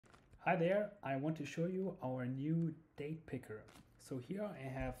Hi there, I want to show you our new date picker. So here I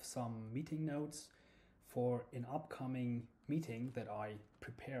have some meeting notes for an upcoming meeting that I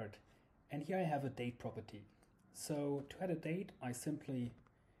prepared. And here I have a date property. So to add a date, I simply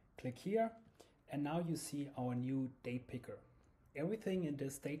click here and now you see our new date picker. Everything in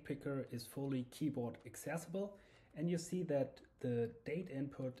this date picker is fully keyboard accessible and you see that the date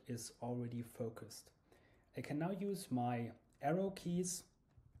input is already focused. I can now use my arrow keys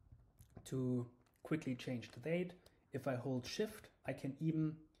to quickly change the date. If I hold shift, I can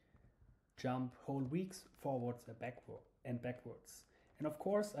even jump whole weeks forwards and backwards. And of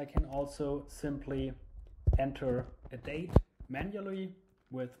course, I can also simply enter a date manually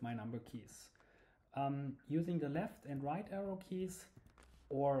with my number keys. Using the left and right arrow keys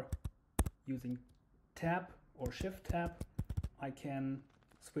or using tab or shift tab, I can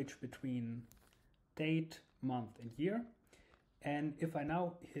switch between date, month and year. And if I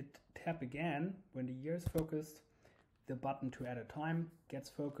now hit tab again, when the year is focused, the button to add a time gets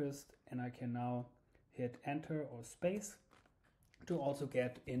focused and I can now hit enter or space to also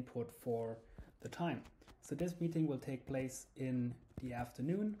get input for the time. So this meeting will take place in the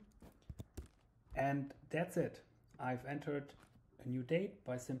afternoon. And that's it. I've entered a new date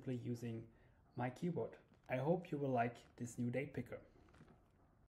by simply using my keyboard. I hope you will like this new date picker.